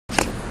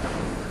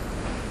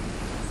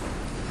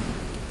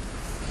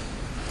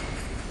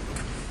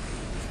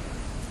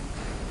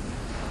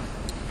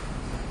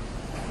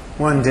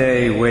One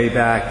day, way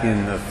back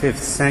in the 5th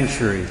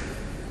century,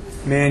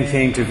 a man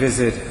came to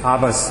visit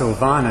Abba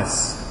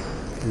Silvanus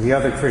and the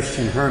other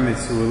Christian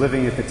hermits who were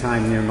living at the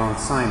time near Mount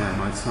Sinai.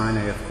 Mount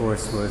Sinai, of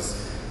course, was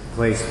the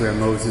place where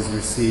Moses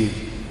received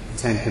the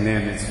Ten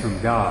Commandments from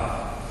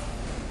God.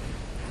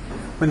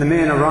 When the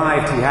man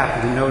arrived, he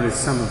happened to notice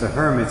some of the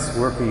hermits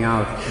working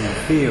out in the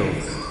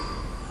fields.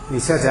 And he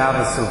said to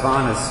Abba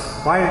Silvanus,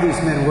 "Why do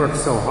these men work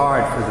so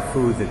hard for the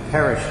food that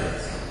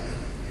perishes?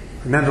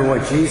 Remember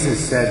what Jesus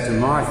said to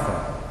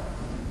Martha.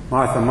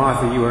 Martha,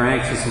 Martha, you are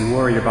anxious and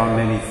worried about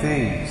many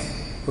things.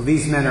 Well,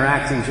 these men are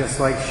acting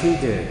just like she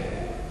did.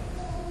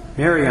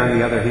 Mary, on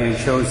the other hand,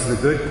 chose the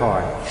good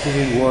part. She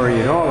didn't worry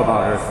at all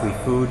about earthly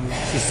food.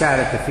 She sat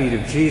at the feet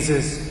of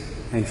Jesus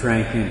and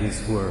drank in his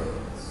words."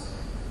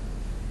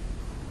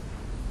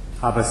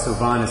 Abba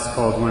Silvanus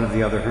called one of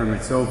the other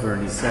hermits over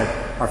and he said,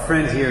 "Our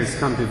friend here has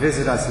come to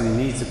visit us and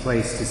he needs a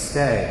place to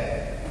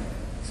stay.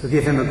 So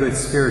give him a good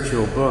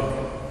spiritual book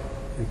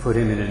and put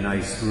him in a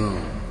nice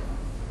room."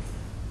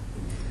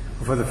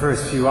 Well, for the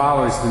first few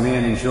hours, the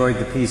man enjoyed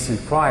the peace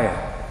and quiet.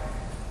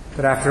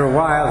 But after a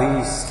while,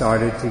 he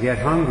started to get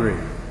hungry.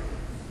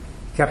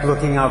 He kept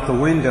looking out the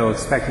window,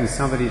 expecting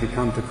somebody to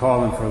come to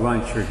call him for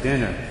lunch or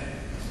dinner.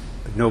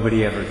 But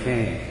nobody ever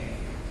came.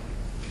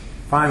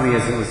 Finally,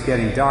 as it was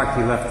getting dark,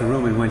 he left the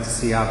room and went to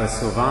see Abba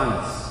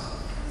Silvanus.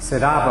 He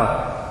said,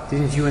 "Abba,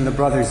 didn't you and the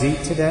brothers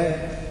eat today?"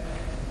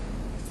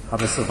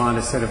 Abba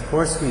Silvanus said, "Of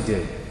course we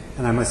did.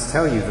 And I must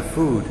tell you, the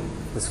food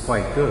was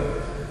quite good.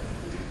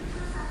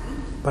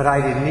 But I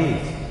didn't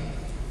eat.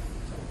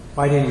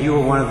 Why didn't you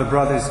or one of the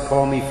brothers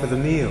call me for the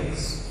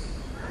meals?"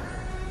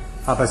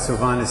 Abba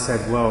Silvanus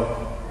said, "Well,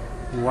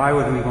 why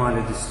would we want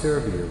to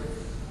disturb you?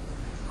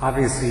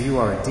 Obviously, you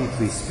are a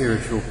deeply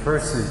spiritual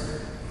person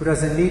who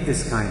doesn't need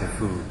this kind of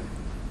food.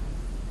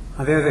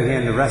 On the other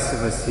hand, the rest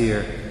of us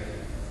here,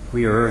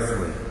 we are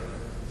earthly,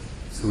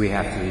 so we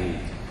have to eat.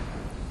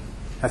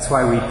 That's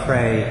why we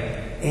pray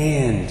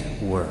and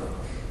work.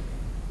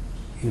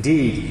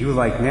 Indeed, you,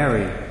 like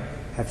Mary,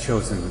 have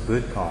chosen the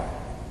good part."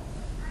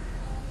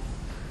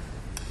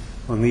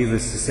 Well,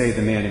 needless to say,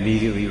 the man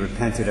immediately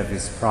repented of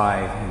his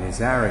pride and his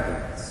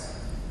arrogance.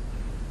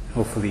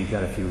 Hopefully he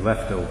got a few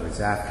leftovers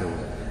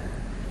afterward.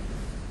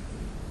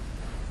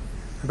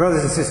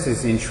 Brothers and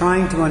sisters, in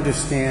trying to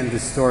understand the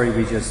story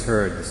we just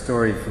heard, the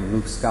story from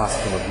Luke's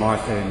Gospel of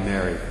Martha and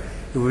Mary,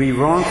 it would be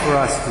wrong for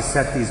us to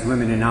set these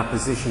women in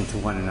opposition to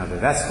one another.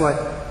 That's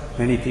what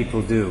many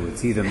people do.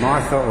 It's either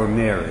Martha or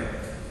Mary.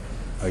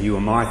 Are you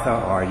a Martha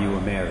or are you a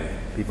Mary?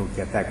 People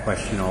get that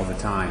question all the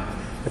time.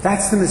 But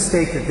that's the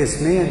mistake that this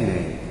man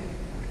made.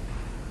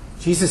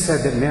 Jesus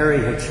said that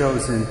Mary had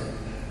chosen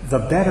the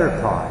better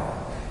part,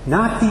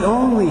 not the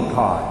only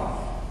part,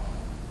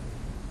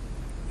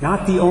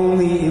 not the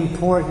only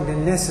important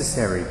and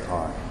necessary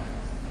part.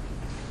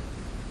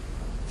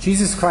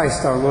 Jesus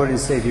Christ, our Lord and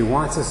Savior,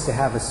 wants us to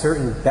have a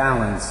certain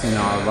balance in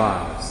our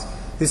lives.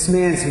 This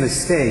man's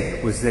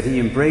mistake was that he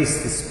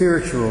embraced the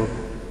spiritual,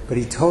 but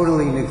he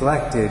totally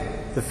neglected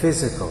the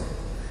physical.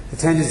 The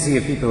tendency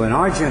of people in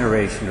our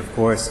generation, of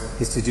course,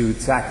 is to do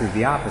exactly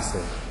the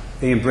opposite.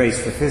 They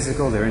embrace the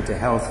physical, they're into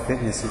health,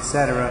 fitness,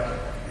 etc.,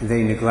 and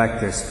they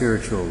neglect their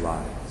spiritual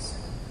lives.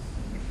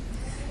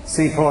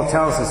 St. Paul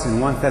tells us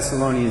in 1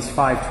 Thessalonians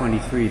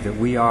 5:23 that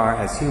we are,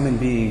 as human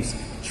beings,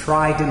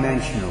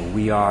 tri-dimensional.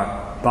 We are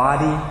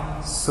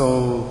body,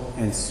 soul,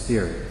 and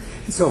spirit.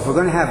 And so if we're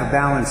going to have a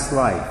balanced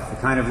life, the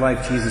kind of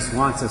life Jesus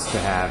wants us to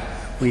have,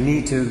 we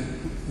need to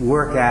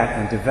work at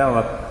and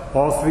develop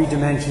all three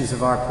dimensions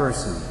of our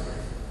person.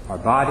 Our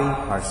body,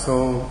 our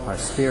soul, our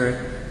spirit,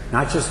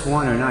 not just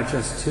one or not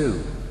just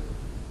two.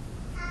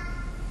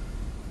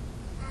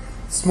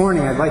 This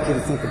morning I'd like you to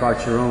think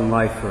about your own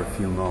life for a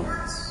few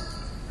moments.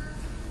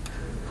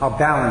 How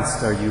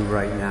balanced are you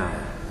right now?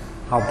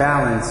 How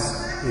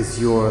balanced is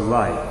your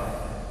life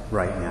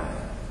right now?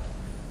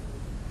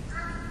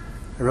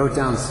 I wrote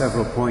down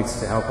several points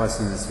to help us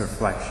in this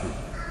reflection.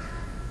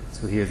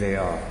 So here they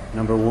are.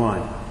 Number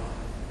one,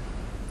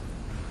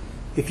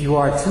 if you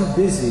are too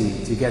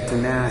busy to get to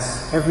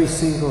Mass every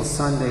single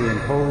Sunday and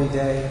Holy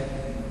Day,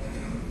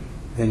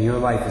 then your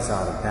life is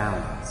out of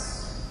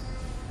balance.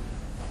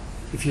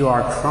 If you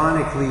are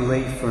chronically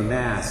late for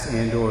Mass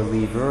and or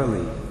leave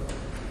early,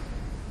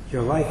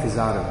 your life is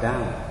out of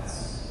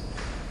balance.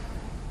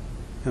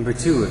 Number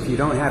two, if you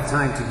don't have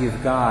time to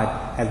give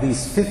God at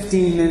least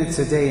 15 minutes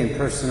a day in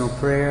personal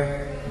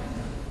prayer,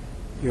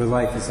 your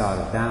life is out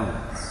of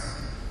balance.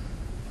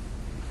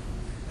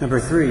 Number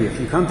three, if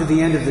you come to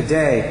the end of the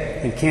day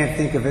and can't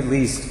think of at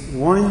least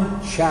one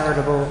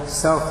charitable,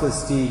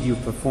 selfless deed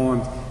you've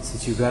performed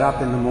since you got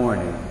up in the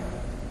morning,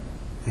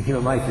 then your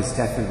life is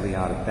definitely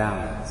out of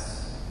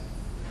balance.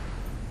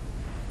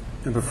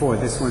 Number four,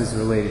 this one is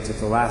related to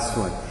the last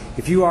one.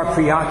 If you are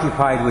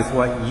preoccupied with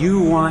what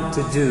you want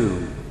to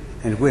do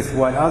and with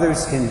what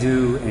others can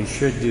do and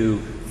should do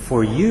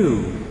for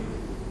you,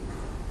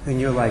 then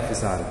your life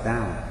is out of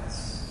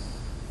balance.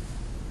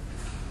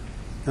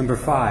 Number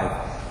five,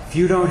 if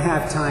you don't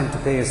have time to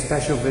pay a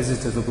special visit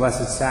to the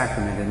Blessed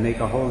Sacrament and make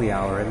a holy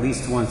hour at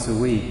least once a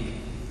week,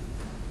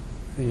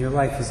 then your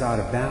life is out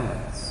of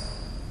balance.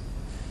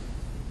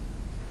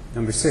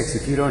 Number 6,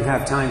 if you don't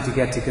have time to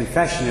get to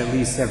confession at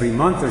least every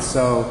month or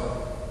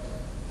so,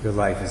 your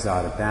life is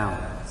out of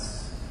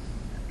balance.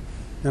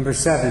 Number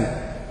 7,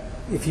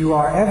 if you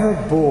are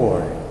ever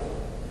bored,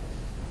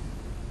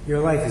 your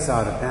life is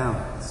out of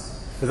balance.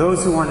 For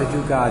those who want to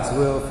do God's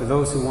will, for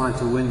those who want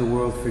to win the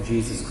world for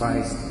Jesus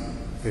Christ,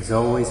 there's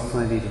always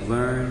plenty to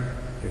learn,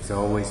 there's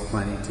always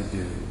plenty to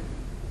do.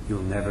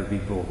 You'll never be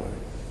bored.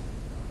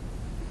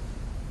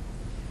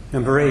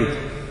 Number 8,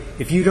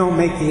 if you don't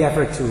make the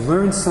effort to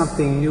learn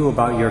something new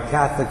about your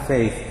Catholic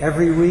faith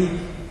every week,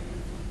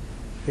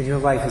 then your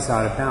life is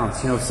out of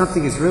balance. If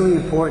something is really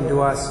important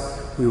to us,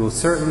 we will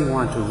certainly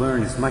want to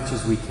learn as much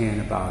as we can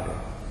about it.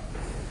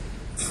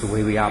 It's the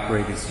way we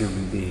operate as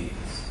human beings.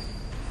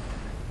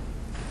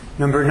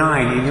 Number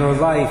 9, in your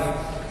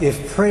life,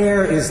 if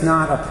prayer is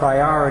not a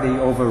priority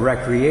over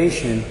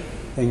recreation,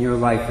 then your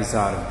life is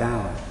out of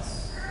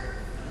balance.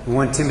 In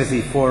 1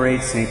 Timothy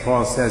 4:8, St.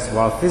 Paul says,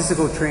 while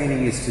physical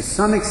training is to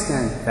some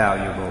extent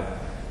valuable,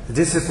 the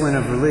discipline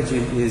of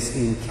religion is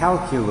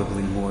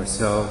incalculably more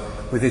so,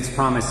 with its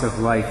promise of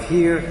life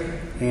here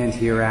and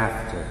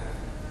hereafter.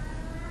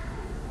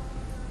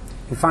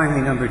 And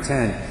finally, number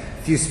 10,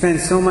 if you spend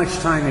so much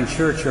time in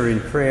church or in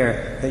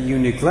prayer that you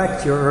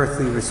neglect your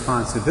earthly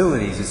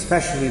responsibilities,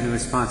 especially the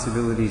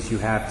responsibilities you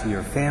have to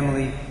your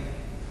family,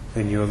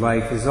 then your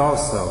life is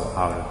also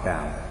out of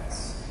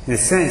balance. In a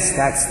sense,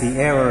 that's the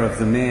error of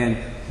the man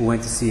who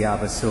went to see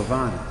Abba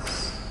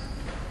Sylvanus.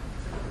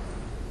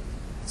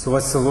 So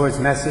what's the Lord's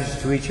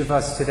message to each of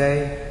us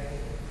today?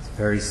 It's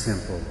very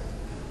simple.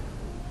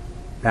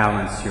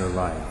 Balance your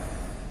life.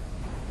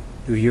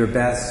 Do your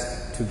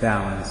best to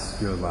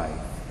balance your life.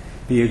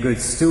 Be a good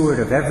steward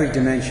of every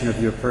dimension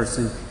of your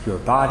person, your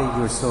body,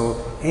 your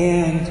soul,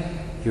 and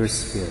your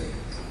spirit.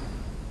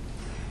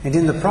 And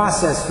in the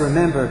process,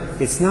 remember,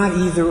 it's not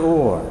either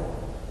or.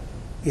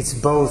 It's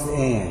both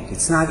and.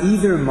 It's not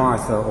either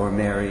Martha or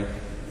Mary.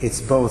 It's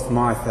both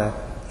Martha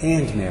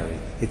and Mary.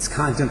 It's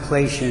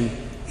contemplation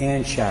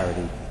and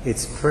charity.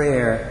 It's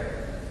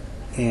prayer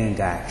and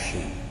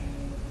action.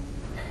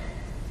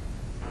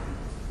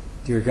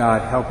 Dear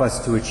God, help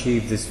us to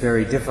achieve this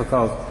very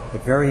difficult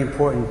but very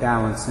important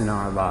balance in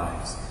our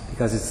lives,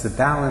 because it's the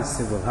balance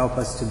that will help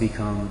us to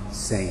become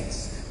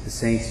saints. The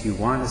saints you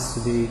want us to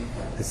be,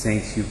 the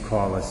saints you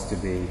call us to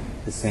be,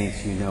 the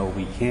saints you know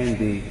we can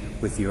be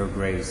with your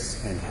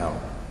grace and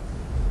help.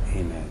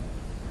 Amen.